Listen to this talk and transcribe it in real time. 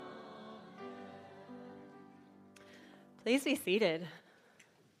Please be seated.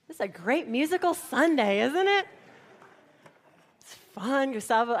 This is a great musical Sunday, isn't it? It's fun.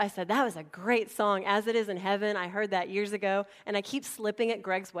 Gustavo, I said, that was a great song, As It Is in Heaven. I heard that years ago, and I keep slipping it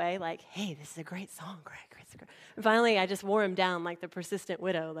Greg's way, like, hey, this is a great song, Greg. And finally, I just wore him down like the persistent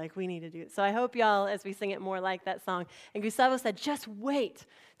widow, like we need to do it. So I hope y'all, as we sing it, more like that song. And Gustavo said, just wait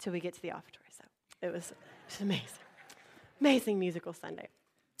till we get to the offertory. So it was just amazing. Amazing musical Sunday.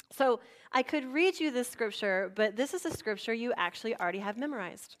 So I could read you this scripture, but this is a scripture you actually already have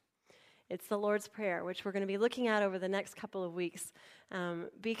memorized. It's the Lord's Prayer, which we're going to be looking at over the next couple of weeks,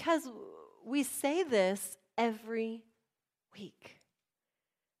 because we say this every week.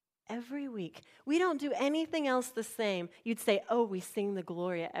 Every week. We don't do anything else the same. You'd say, oh, we sing the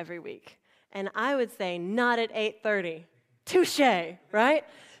Gloria every week. And I would say, not at 8:30. Touché, right?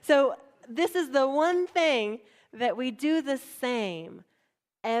 So this is the one thing that we do the same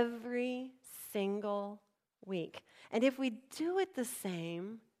every single week. And if we do it the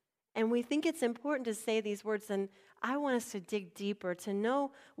same, and we think it's important to say these words, then I want us to dig deeper, to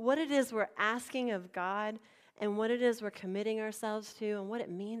know what it is we're asking of God and what it is we're committing ourselves to and what it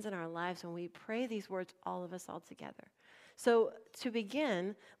means in our lives when we pray these words, all of us all together. So to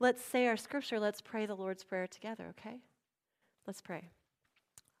begin, let's say our scripture, let's pray the Lord's Prayer together, okay? Let's pray.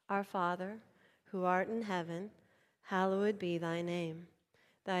 Our Father, who art in heaven, hallowed be thy name.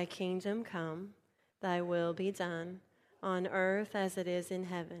 Thy kingdom come, thy will be done, on earth as it is in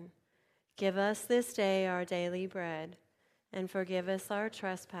heaven. Give us this day our daily bread, and forgive us our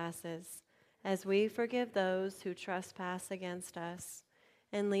trespasses, as we forgive those who trespass against us.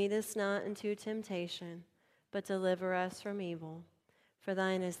 And lead us not into temptation, but deliver us from evil. For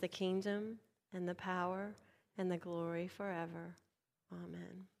thine is the kingdom, and the power, and the glory forever.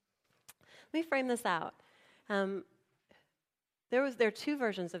 Amen. Let me frame this out. There are two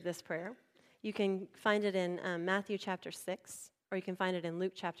versions of this prayer. You can find it in Matthew chapter 6, or you can find it in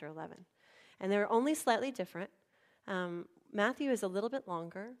Luke chapter 11. And they're only slightly different. Matthew is a little bit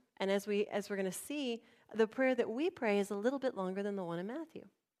longer, and as we're going to see, the prayer that we pray is a little bit longer than the one in Matthew.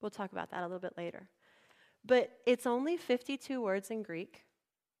 We'll talk about that a little bit later. But it's only 52 words in Greek,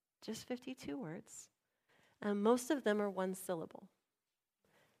 just 52 words. Most of them are one syllable.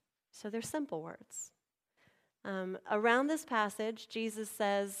 So they're simple words. Around this passage, Jesus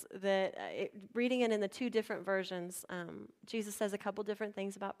says that, reading it in the two different versions, Jesus says a couple different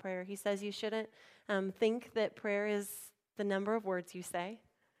things about prayer. He says you shouldn't think that prayer is the number of words you say,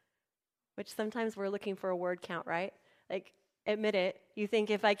 which sometimes we're looking for a word count, right? Like, admit it. You think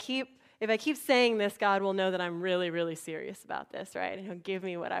if I keep saying this, God will know that I'm really, really serious about this, right? And he'll give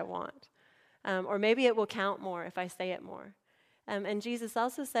me what I want. Or maybe it will count more if I say it more. And Jesus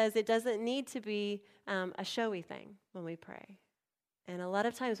also says it doesn't need to be a showy thing when we pray. And a lot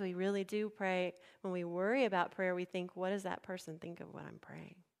of times we really do pray. When we worry about prayer, we think, what does that person think of what I'm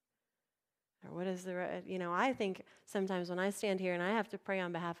praying? Or what is I think sometimes when I stand here and I have to pray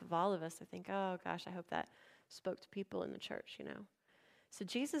on behalf of all of us, I think, oh gosh, I hope that spoke to people in the church, So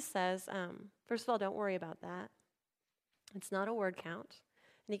Jesus says, first of all, don't worry about that. It's not a word count.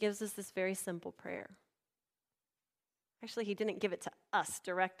 And he gives us this very simple prayer. Actually, he didn't give it to us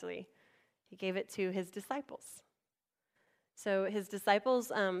directly. He gave it to his disciples. So his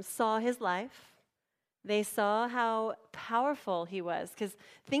disciples saw his life. They saw how powerful he was. Because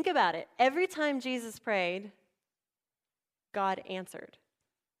think about it. Every time Jesus prayed, God answered.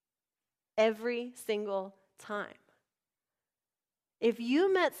 Every single time. If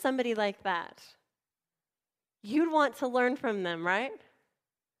you met somebody like that, you'd want to learn from them, right?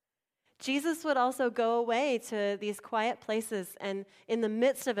 Jesus would also go away to these quiet places, and in the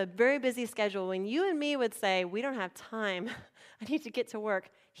midst of a very busy schedule, when you and me would say, we don't have time, I need to get to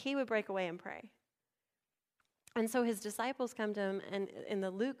work, he would break away and pray. And so his disciples come to him, and in the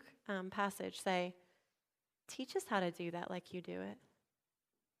Luke passage say, teach us how to do that like you do it.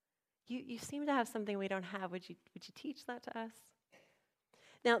 You seem to have something we don't have. Would you teach that to us?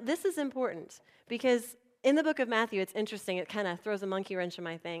 Now, this is important because in the book of Matthew, it's interesting. It kind of throws a monkey wrench in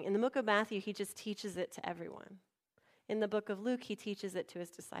my thing. In the book of Matthew, he just teaches it to everyone. In the book of Luke, he teaches it to his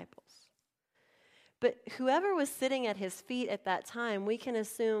disciples. But whoever was sitting at his feet at that time, we can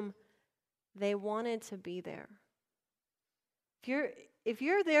assume they wanted to be there. If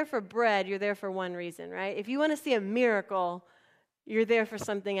you're there for bread, you're there for one reason, right? If you want to see a miracle, you're there for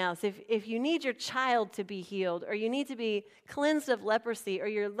something else. If you need your child to be healed, or you need to be cleansed of leprosy, or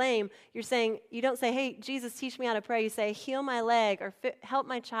you're lame, you don't say, hey, Jesus, teach me how to pray. You say, heal my leg, or help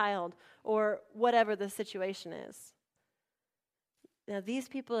my child, or whatever the situation is. Now, these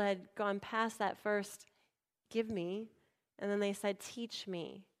people had gone past that first, give me, and then they said, teach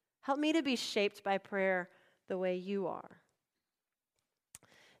me. Help me to be shaped by prayer the way you are.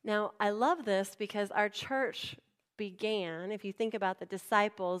 Now, I love this because our church began, if you think about the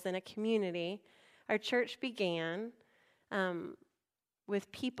disciples in a community, our church began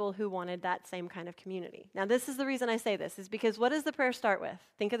with people who wanted that same kind of community. Now, this is the reason I say this, is because what does the prayer start with?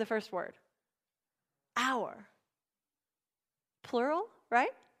 Think of the first word. Our. Plural,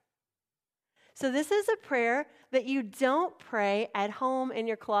 right? So this is a prayer that you don't pray at home in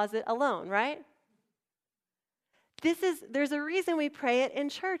your closet alone, right? There's a reason we pray it in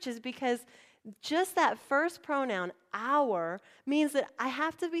church, is because just that first pronoun, our, means that I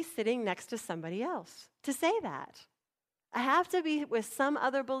have to be sitting next to somebody else to say that. I have to be with some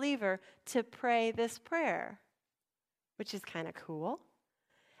other believer to pray this prayer, which is kind of cool.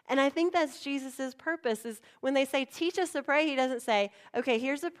 And I think that's Jesus' purpose, is when they say, teach us to pray, he doesn't say, okay,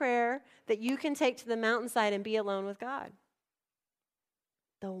 here's a prayer that you can take to the mountainside and be alone with God.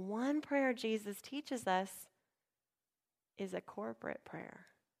 The one prayer Jesus teaches us is a corporate prayer.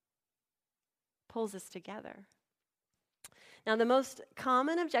 Pulls us together. Now, the most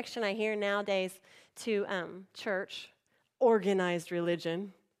common objection I hear nowadays to church, organized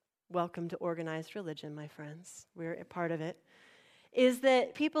religion, welcome to organized religion, my friends, we're a part of it, is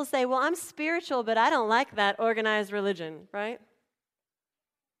that people say, well, I'm spiritual, but I don't like that organized religion, right?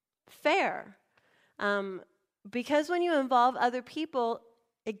 Fair. Because when you involve other people,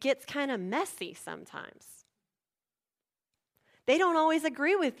 it gets kind of messy sometimes. They don't always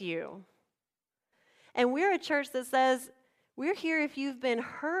agree with you. And we're a church that says, we're here if you've been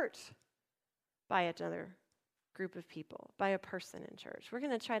hurt by another group of people, by a person in church. We're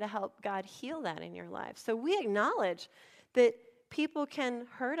going to try to help God heal that in your life. So we acknowledge that people can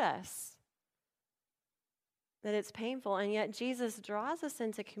hurt us, that it's painful, and yet Jesus draws us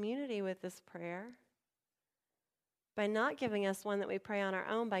into community with this prayer by not giving us one that we pray on our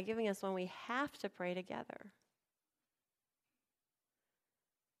own, by giving us one we have to pray together.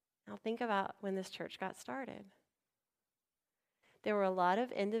 Now think about when this church got started. There were a lot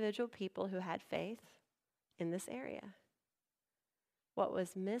of individual people who had faith in this area. What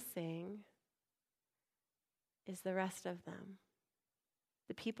was missing is the rest of them.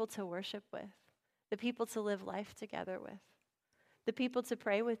 The people to worship with, the people to live life together with, the people to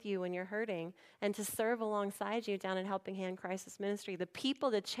pray with you when you're hurting and to serve alongside you down at Helping Hand Crisis Ministry, the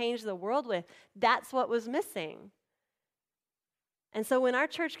people to change the world with. That's what was missing. And so when our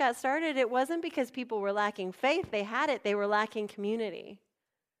church got started, it wasn't because people were lacking faith. They had it. They were lacking community.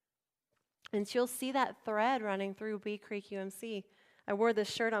 And you'll see that thread running through Bee Creek UMC. I wore this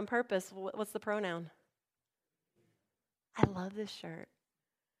shirt on purpose. What's the pronoun? I love this shirt.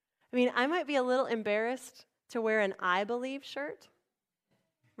 I mean, I might be a little embarrassed to wear an I believe shirt,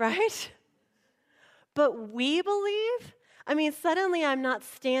 right? But we believe? I mean, suddenly I'm not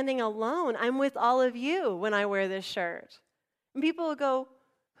standing alone. I'm with all of you when I wear this shirt. And people will go,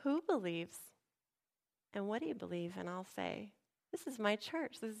 who believes? And what do you believe? And I'll say, this is my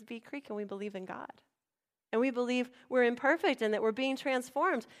church. This is Bee Creek, and we believe in God. And we believe we're imperfect and that we're being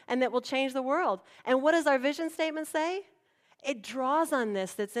transformed and that we'll change the world. And what does our vision statement say? It draws on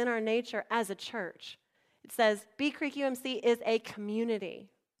this that's in our nature as a church. It says, Bee Creek UMC is a community.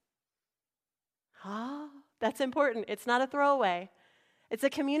 That's important. It's not a throwaway. It's a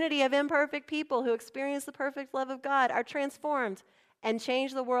community of imperfect people who experience the perfect love of God, are transformed, and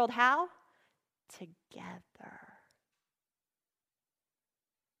change the world. How? Together.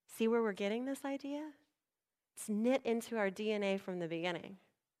 See where we're getting this idea? It's knit into our DNA from the beginning.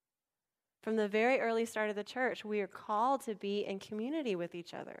 From the very early start of the church, we are called to be in community with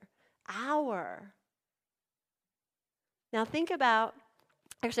each other. Now think about,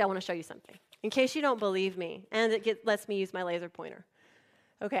 actually I want to show you something, in case you don't believe me, and it lets me use my laser pointer.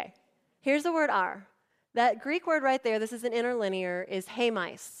 Okay, here's the word our. That Greek word right there, this is an interlinear, is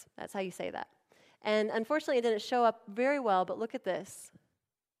heimais. That's how you say that. And unfortunately, it didn't show up very well, but look at this.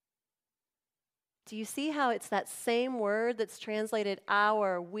 Do you see how it's that same word that's translated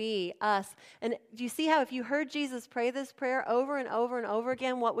our, we, us? And do you see how if you heard Jesus pray this prayer over and over and over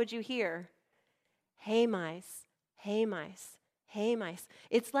again, what would you hear? Heimais, heimais, heimais.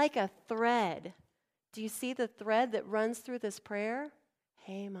 It's like a thread. Do you see the thread that runs through this prayer?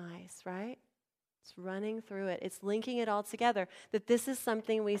 Heimais, right? It's running through it. It's linking it all together, that this is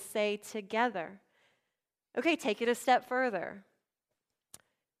something we say together. Okay, take it a step further.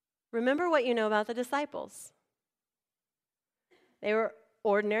 Remember what you know about the disciples. They were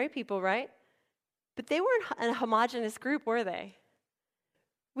ordinary people, right? But they weren't a homogeneous group, were they?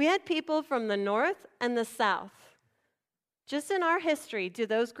 We had people from the north and the south. Just in our history, do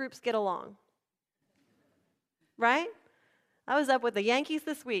those groups get along? Right? I was up with the Yankees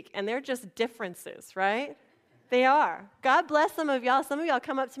this week, and they're just differences, right? They are. God bless some of y'all. Some of y'all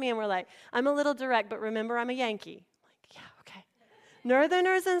come up to me and we're like, I'm a little direct, but remember, I'm a Yankee. I'm like, yeah, okay.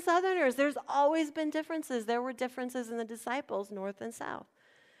 Northerners and Southerners, there's always been differences. There were differences in the disciples, North and South.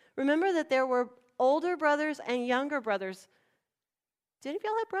 Remember that there were older brothers and younger brothers. Did any of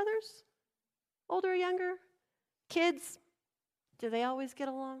y'all have brothers? Older or younger? Kids? Do they always get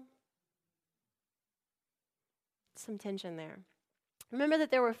along? Some tension there. Remember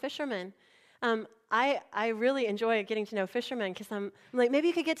that there were fishermen. I really enjoy getting to know fishermen because I'm like, maybe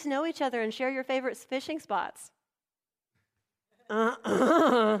you could get to know each other and share your favorite fishing spots.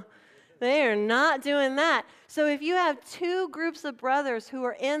 They are not doing that. So if you have two groups of brothers who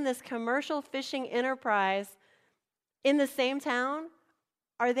are in this commercial fishing enterprise in the same town,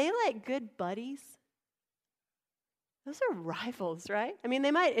 are they like good buddies? Those are rivals, right? I mean, they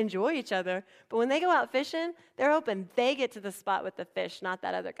might enjoy each other, but when they go out fishing, they're hoping they get to the spot with the fish, not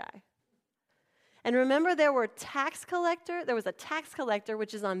that other guy. And remember, there was a tax collector,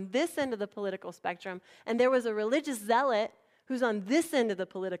 which is on this end of the political spectrum, and there was a religious zealot who's on this end of the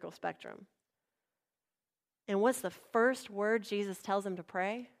political spectrum. And what's the first word Jesus tells him to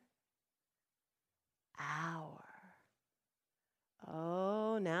pray? Our.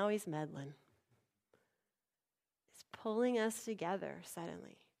 Oh, now he's meddling. It's pulling us together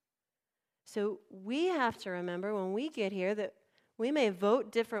suddenly. So we have to remember when we get here that we may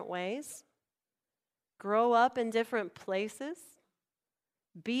vote different ways, grow up in different places,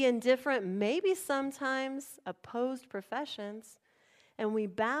 be in different, maybe sometimes opposed professions, and we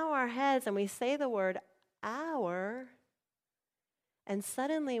bow our heads and we say the word our, and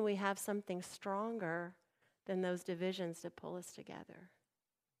suddenly we have something stronger than those divisions to pull us together.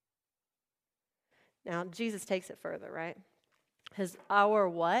 Now, Jesus takes it further, right? His our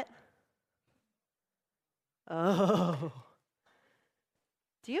what? Oh.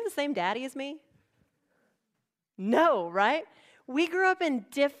 Do you have the same daddy as me? No, right? We grew up in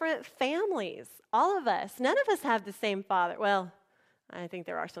different families, all of us. None of us have the same father. Well, I think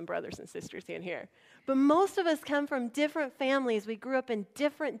there are some brothers and sisters in here. But most of us come from different families. We grew up in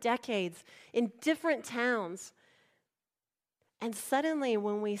different decades, in different towns. And suddenly,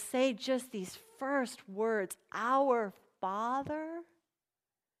 when we say just these first words, our Father,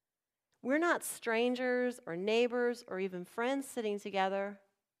 we're not strangers or neighbors or even friends sitting together.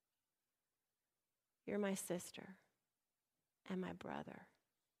 You're my sister and my brother.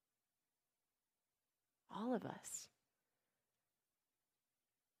 All of us.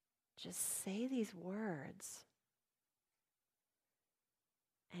 Just say these words,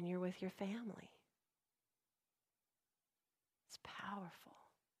 and you're with your family. It's powerful.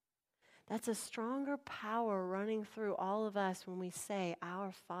 That's a stronger power running through all of us when we say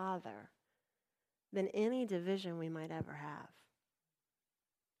our Father than any division we might ever have.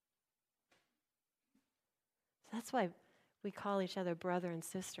 So that's why we call each other brother and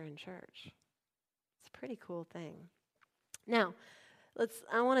sister in church. It's a pretty cool thing. Now,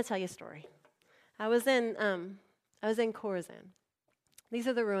 I want to tell you a story. I was in Chorazin. These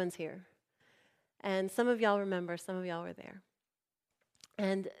are the ruins here. And some of y'all remember, some of y'all were there.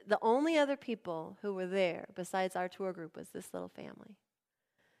 And the only other people who were there besides our tour group was this little family.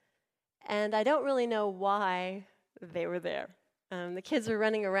 And I don't really know why they were there. The kids were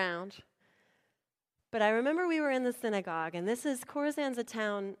running around. But I remember we were in the synagogue, and Chorazan's a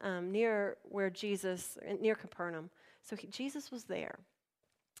town near Capernaum. So Jesus was there.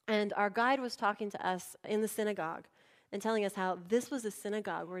 And our guide was talking to us in the synagogue and telling us how this was a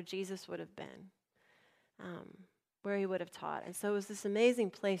synagogue where Jesus would have been, where he would have taught. And so it was this amazing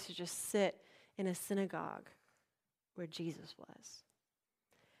place to just sit in a synagogue where Jesus was.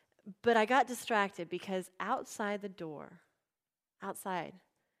 But I got distracted because outside the door,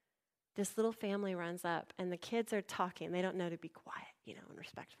 this little family runs up, and the kids are talking. They don't know to be quiet, and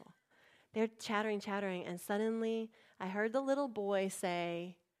respectful. They're chattering, and suddenly I heard the little boy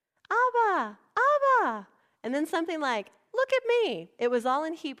say, Abba, Abba, and then something like, look at me. It was all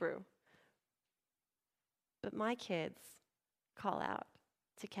in Hebrew. But my kids call out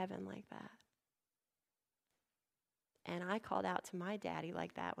to Kevin like that. And I called out to my daddy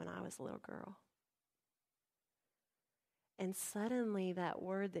like that when I was a little girl. And suddenly that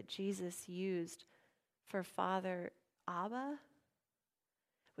word that Jesus used for Father, Abba,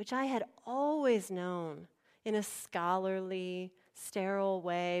 which I had always known in a scholarly, sterile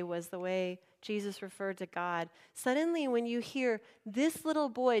way was the way Jesus referred to God. Suddenly when you hear this little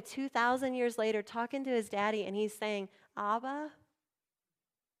boy 2,000 years later talking to his daddy and he's saying, Abba,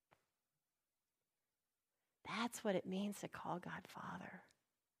 that's what it means to call God Father.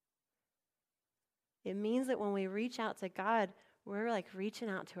 It means that when we reach out to God, we're like reaching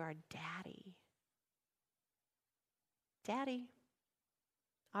out to our daddy. Daddy,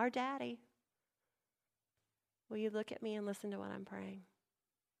 our daddy, will you look at me and listen to what I'm praying?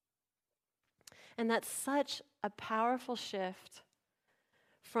 And that's such a powerful shift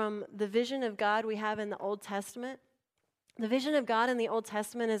from the vision of God we have in the Old Testament. The vision of God in the Old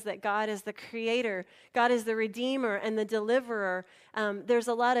Testament is that God is the creator, God is the redeemer and the deliverer. There's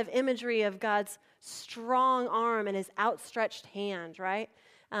a lot of imagery of God's strong arm and his outstretched hand, right?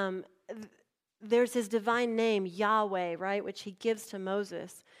 There's his divine name, Yahweh, right, which he gives to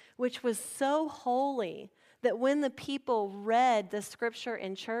Moses, which was so holy that when the people read the scripture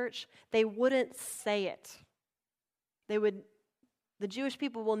in church, they wouldn't say it. The Jewish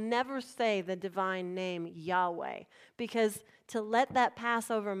people will never say the divine name Yahweh, because to let that pass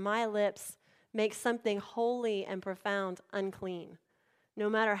over my lips makes something holy and profound unclean, no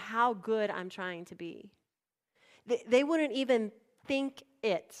matter how good I'm trying to be. They wouldn't even think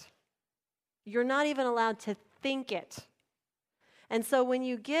it. You're not even allowed to think it. And so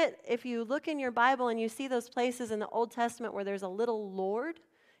if you look in your Bible and you see those places in the Old Testament where there's a little Lord,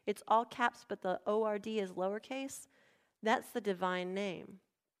 it's all caps, but the O-R-D is lowercase, that's the divine name.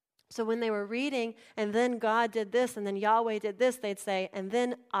 So when they were reading, and then God did this, and then Yahweh did this, they'd say, and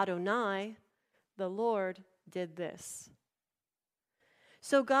then Adonai, the Lord, did this.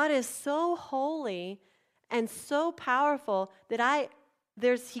 So God is so holy and so powerful that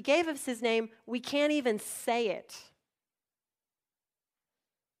he gave us his name, we can't even say it.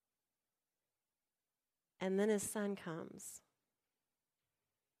 And then his son comes.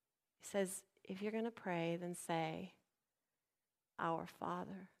 He says, if you're going to pray, then say, Our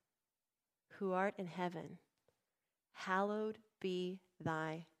Father, who art in heaven, hallowed be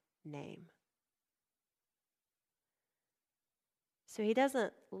thy name. So he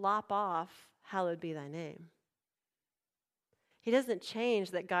doesn't lop off, hallowed be thy name. He doesn't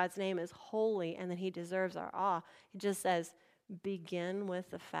change that God's name is holy and that he deserves our awe. He just says, begin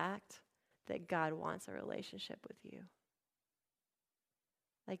with the fact that God wants a relationship with you.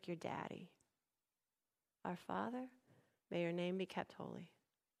 Like your daddy. Our Father, may your name be kept holy.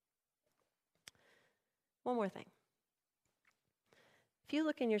 One more thing. If you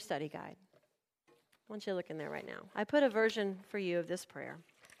look in your study guide, I want you to look in there right now. I put a version for you of this prayer.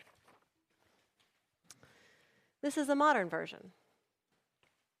 This is a modern version.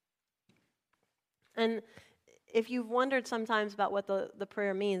 And if you've wondered sometimes about what the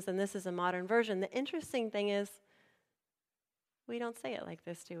prayer means, then this is a modern version. The interesting thing is, we don't say it like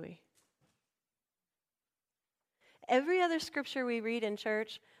this, do we? Every other scripture we read in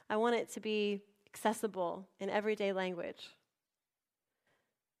church, I want it to be accessible in everyday language.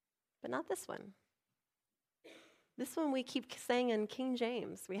 But not this one. This one we keep saying in King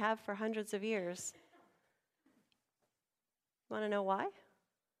James. We have for hundreds of years. Want to know why?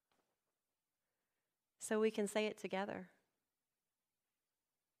 So we can say it together.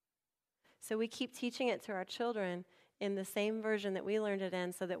 So we keep teaching it to our children in the same version that we learned it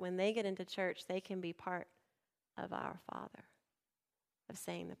in, so that when they get into church, they can be part of our Father, of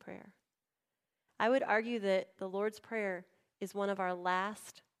saying the prayer. I would argue that the Lord's Prayer is one of our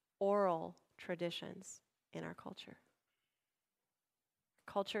last oral traditions in our culture.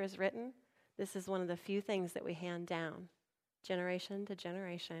 Culture is written. This is one of the few things that we hand down, generation to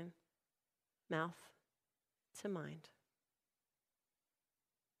generation, mouth to mind.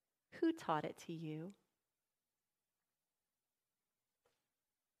 Who taught it to you?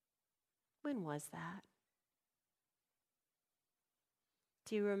 When was that?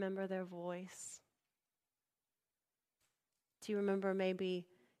 Do you remember their voice? Do you remember maybe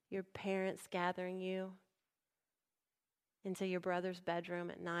your parents gathering you into your brother's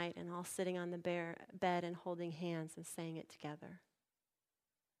bedroom at night and all sitting on the bed and holding hands and saying it together?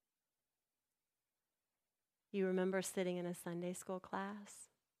 You remember sitting in a Sunday school class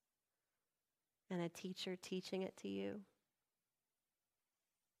and a teacher teaching it to you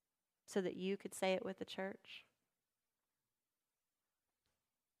so that you could say it with the church?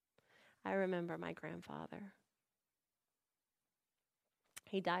 I remember my grandfather.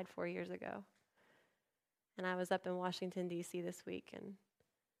 He died 4 years ago. And I was up in Washington, D.C. this week, and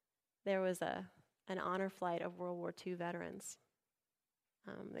there was an honor flight of World War II veterans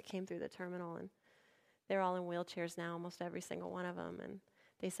that came through the terminal, and they're all in wheelchairs now, almost every single one of them. And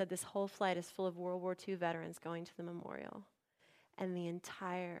they said this whole flight is full of World War II veterans going to the memorial. And the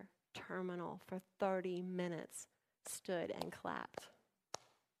entire terminal for 30 minutes stood and clapped.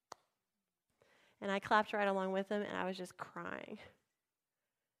 And I clapped right along with them, and I was just crying.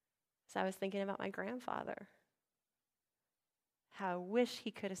 So I was thinking about my grandfather. How I wish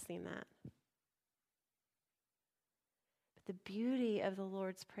he could have seen that. But the beauty of the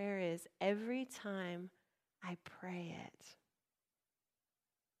Lord's Prayer is every time I pray it.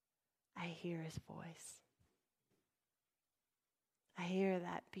 I hear his voice. I hear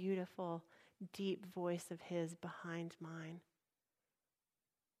that beautiful, deep voice of his behind mine,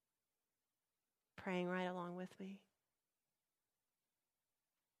 praying right along with me.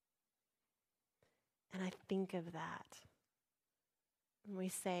 And I think of that when we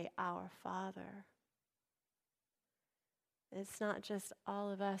say, Our Father. It's not just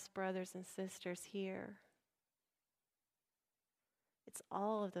all of us brothers and sisters here. It's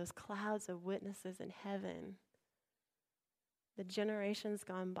all of those clouds of witnesses in heaven. The generations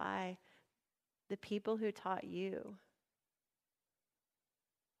gone by, the people who taught you.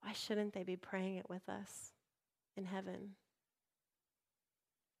 Why shouldn't they be praying it with us in heaven?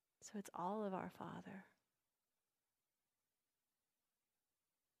 So it's all of our Father.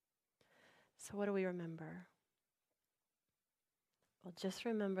 So what do we remember? Well, just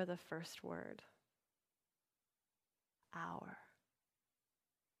remember the first word. Our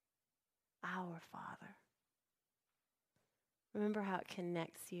Father. Remember how it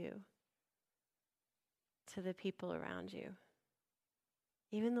connects you to the people around you,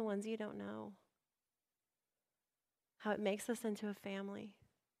 even the ones you don't know. How it makes us into a family.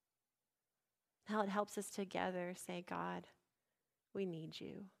 How it helps us together say, God, we need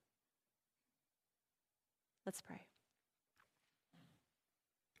you. Let's pray.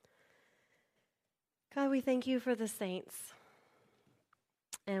 God, we thank you for the saints.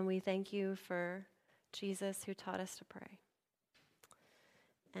 And we thank you for Jesus who taught us to pray.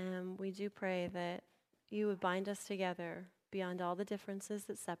 And we do pray that you would bind us together beyond all the differences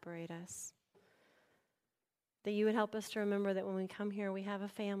that separate us. That you would help us to remember that when we come here, we have a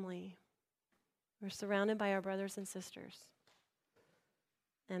family. We're surrounded by our brothers and sisters.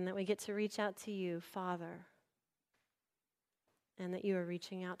 And that we get to reach out to you, Father. And that you are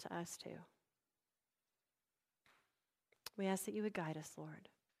reaching out to us too. We ask that you would guide us, Lord.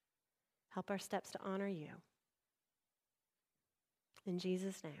 Help our steps to honor you. In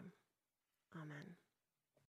Jesus' name, amen.